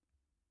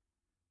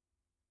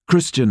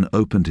Christian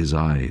opened his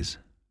eyes,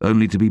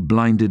 only to be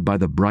blinded by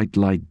the bright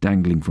light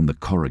dangling from the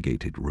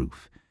corrugated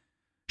roof.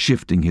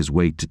 Shifting his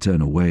weight to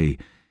turn away,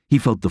 he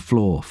felt the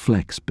floor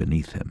flex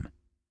beneath him.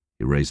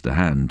 He raised a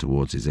hand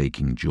towards his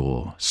aching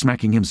jaw,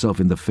 smacking himself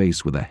in the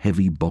face with a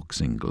heavy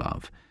boxing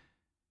glove.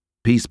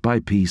 Piece by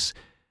piece,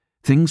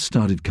 things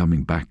started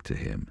coming back to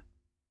him.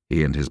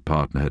 He and his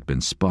partner had been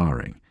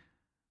sparring.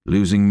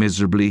 Losing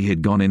miserably, he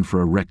had gone in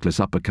for a reckless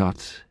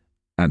uppercut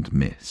and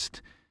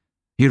missed.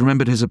 He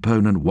remembered his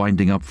opponent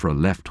winding up for a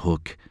left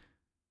hook,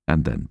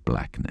 and then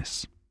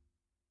blackness.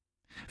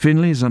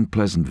 Finley's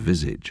unpleasant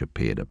visage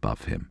appeared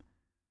above him.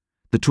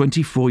 The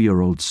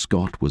 24-year-old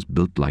Scot was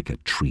built like a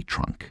tree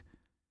trunk,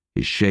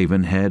 his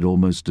shaven head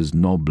almost as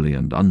knobbly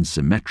and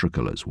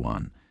unsymmetrical as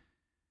one.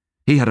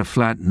 He had a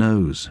flat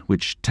nose,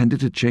 which tended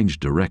to change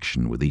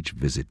direction with each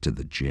visit to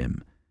the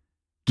gym.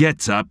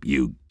 "Get up,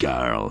 you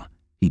girl,"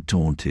 he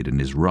taunted in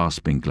his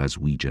rasping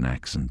Glaswegian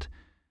accent.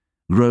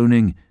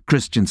 Groaning,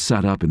 Christian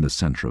sat up in the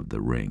center of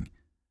the ring.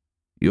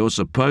 "You're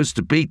supposed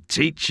to be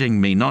teaching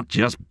me, not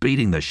just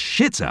beating the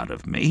shit out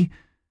of me."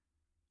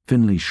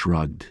 Finley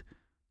shrugged,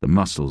 the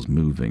muscles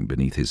moving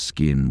beneath his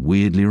skin,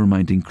 weirdly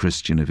reminding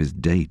Christian of his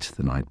date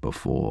the night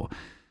before,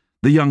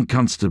 the young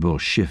constable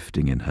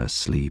shifting in her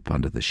sleep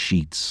under the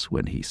sheets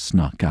when he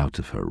snuck out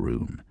of her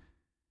room.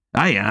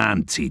 "I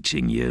am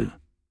teaching you,"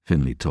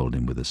 Finley told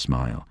him with a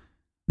smile.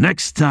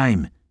 "Next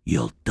time,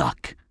 you'll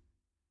duck."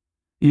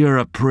 "You're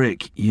a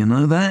prick, you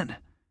know that?"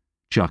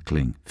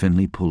 Chuckling,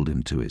 Finley pulled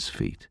him to his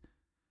feet.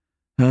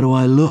 "How do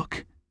I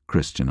look?"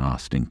 Christian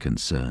asked in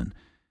concern,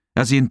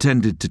 as he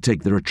intended to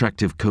take their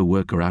attractive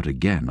co-worker out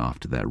again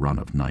after their run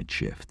of night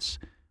shifts.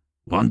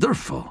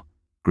 "Wonderful,"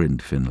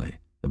 grinned Finley.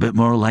 "A bit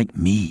more like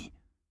me."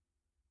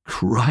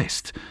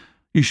 "Christ,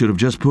 you should have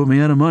just put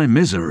me out of my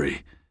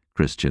misery,"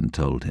 Christian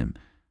told him,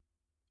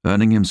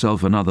 earning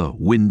himself another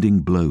winding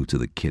blow to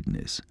the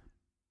kidneys.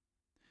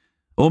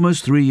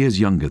 Almost 3 years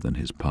younger than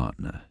his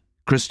partner,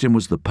 Christian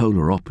was the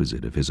polar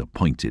opposite of his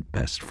appointed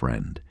best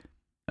friend,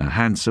 a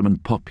handsome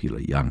and popular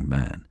young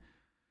man.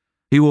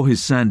 He wore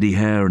his sandy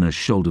hair in a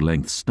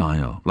shoulder-length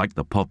style, like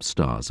the pop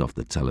stars off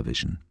the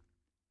television.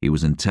 He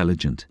was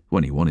intelligent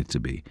when he wanted to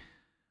be,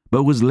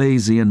 but was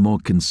lazy and more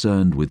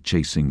concerned with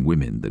chasing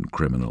women than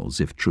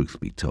criminals, if truth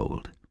be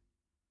told.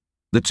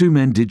 The two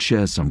men did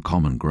share some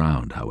common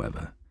ground,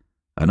 however: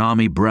 an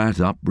army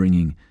brat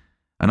upbringing,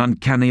 an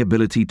uncanny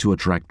ability to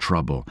attract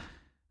trouble,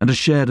 and a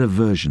shared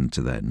aversion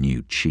to their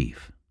new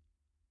chief.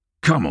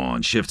 "Come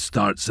on, shift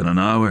starts in an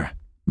hour,"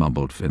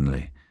 mumbled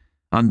Finley,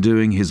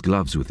 undoing his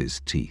gloves with his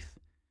teeth.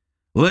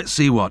 "Let's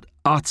see what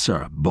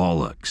utter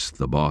bollocks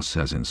the boss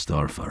has in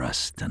store for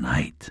us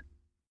tonight."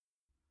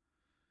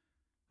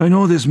 "I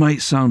know this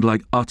might sound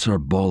like utter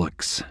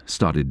bollocks,"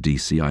 started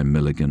DCI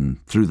Milligan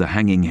through the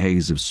hanging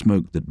haze of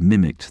smoke that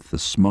mimicked the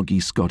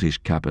smoggy Scottish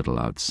capital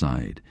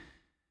outside.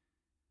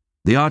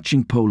 The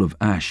arching pole of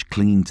ash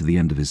clinging to the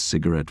end of his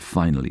cigarette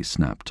finally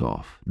snapped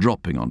off,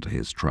 dropping onto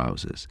his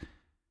trousers.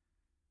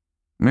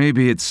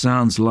 "Maybe it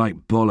sounds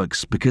like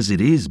bollocks because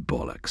it is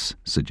bollocks,"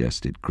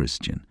 suggested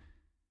Christian.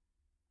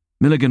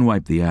 Milligan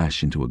wiped the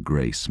ash into a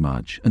grey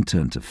smudge and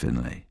turned to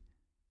Finlay.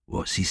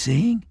 "What's he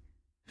saying?"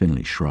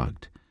 Finlay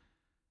shrugged.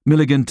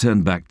 Milligan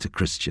turned back to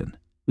Christian.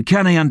 "We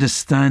can't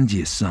understand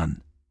you,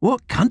 son.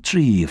 What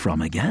country are you from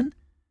again?"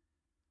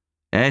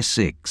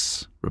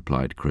 "Essex,"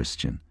 replied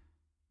Christian.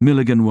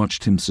 Milligan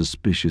watched him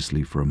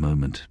suspiciously for a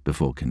moment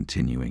before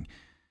continuing.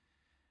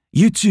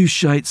 "You two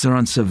shites are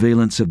on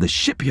surveillance of the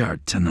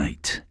shipyard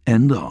tonight.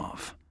 End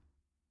of."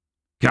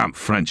 "Can't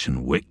French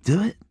and Wick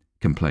do it?"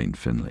 complained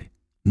Finlay.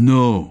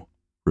 "No,"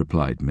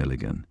 replied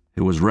Milligan,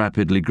 who was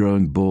rapidly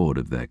growing bored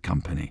of their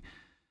company,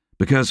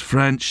 "because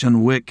French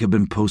and Wick have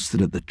been posted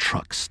at the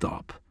truck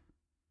stop."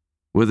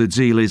 "Where the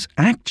deal is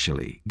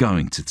actually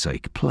going to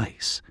take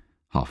place,"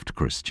 huffed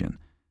Christian.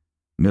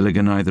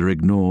 Milligan either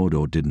ignored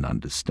or didn't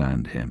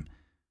understand him.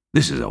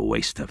 "This is a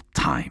waste of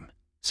time,"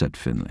 said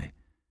Finlay.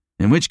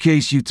 "In which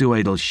case you two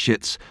idle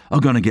shits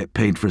are going to get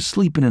paid for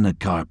sleeping in a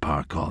car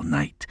park all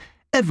night.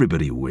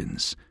 Everybody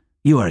wins.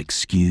 You are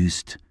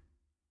excused."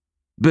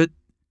 "But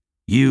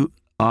you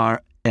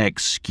are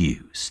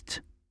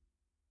excused."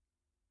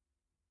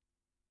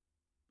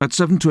 At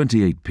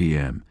 7:28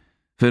 p.m.,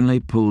 Finlay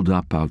pulled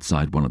up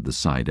outside one of the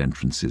side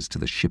entrances to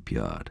the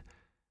shipyard.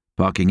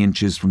 Parking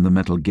inches from the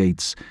metal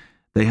gates,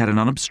 they had an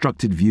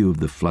unobstructed view of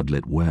the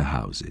floodlit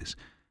warehouses,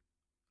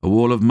 a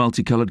wall of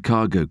multicolored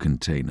cargo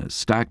containers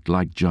stacked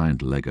like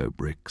giant Lego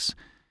bricks,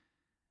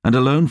 and a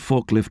lone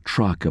forklift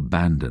truck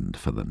abandoned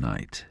for the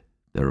night,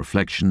 their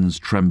reflections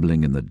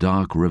trembling in the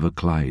dark River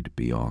Clyde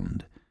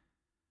beyond.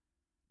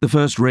 The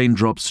first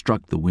raindrops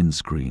struck the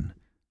windscreen,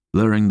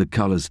 blurring the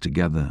colors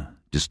together,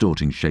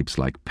 distorting shapes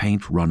like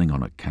paint running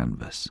on a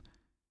canvas.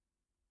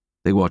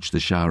 They watched the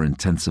shower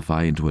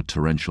intensify into a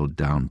torrential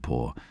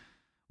downpour,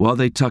 while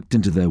they tucked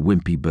into their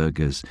wimpy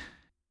burgers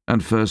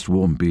and first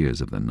warm beers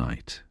of the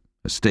night,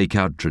 a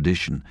stakeout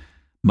tradition,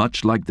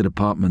 much like the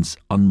department's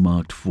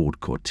unmarked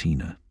Ford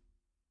Cortina.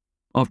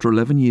 After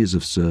 11 years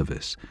of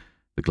service,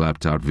 The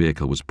clapped-out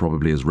vehicle was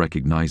probably as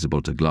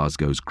recognisable to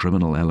Glasgow's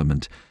criminal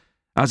element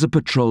as a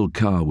patrol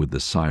car with the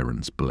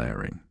sirens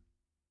blaring.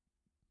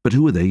 But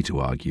who were they to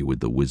argue with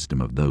the wisdom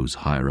of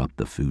those higher up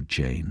the food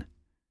chain?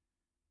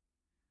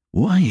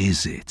 "Why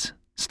is it,"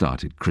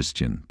 started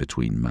Christian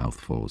between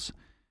mouthfuls,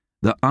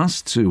 "that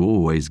us two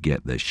always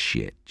get the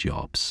shit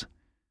jobs?"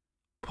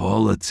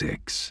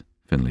 "Politics,"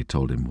 Finlay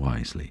told him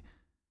wisely.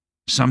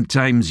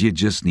 "Sometimes you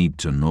just need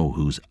to know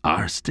whose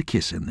arse to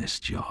kiss in this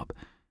job.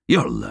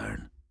 You'll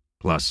learn.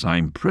 Plus,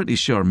 I'm pretty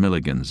sure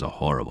Milligan's a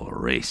horrible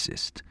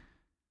racist."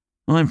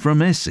 "I'm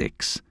from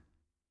Essex."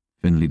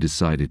 Finlay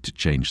decided to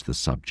change the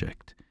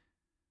subject.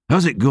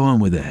 "How's it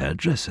going with the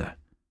hairdresser?"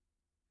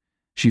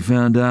 "She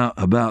found out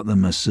about the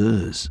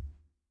masseurs."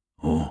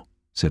 "Oh,"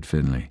 said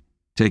Finlay,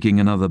 taking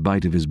another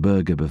bite of his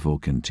burger before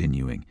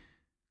continuing.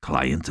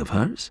 "Client of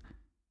hers?"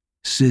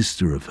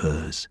 "Sister of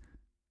hers."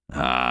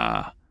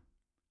 "Ah.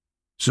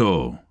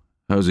 So,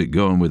 how's it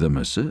going with the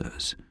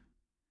masseurs?"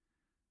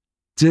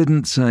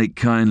 "Didn't take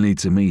kindly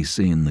to me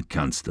seeing the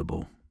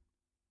constable."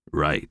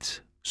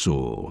 "Right.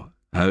 So,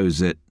 how's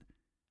it?"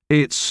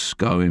 "It's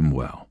going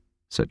well,"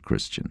 said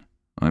Christian.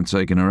 "I'm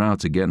taking her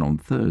out again on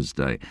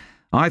Thursday.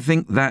 I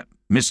think that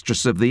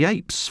Mistress of the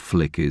Apes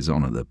flick is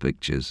on at the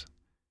pictures."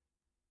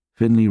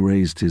 Finlay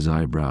raised his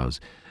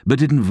eyebrows, but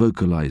didn't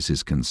vocalise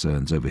his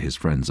concerns over his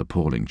friend's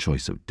appalling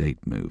choice of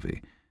date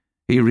movie.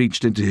 He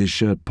reached into his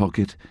shirt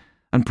pocket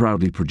and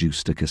proudly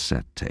produced a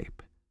cassette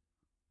tape.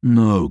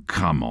 "No,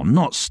 come on,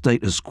 not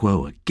status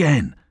quo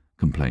again,"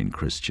 complained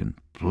Christian.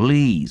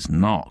 "Please,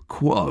 not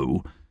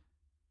quo."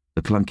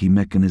 The clunky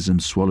mechanism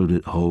swallowed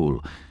it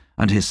whole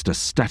and hissed a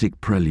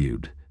static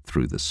prelude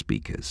through the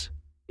speakers.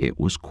 It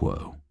was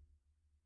quo.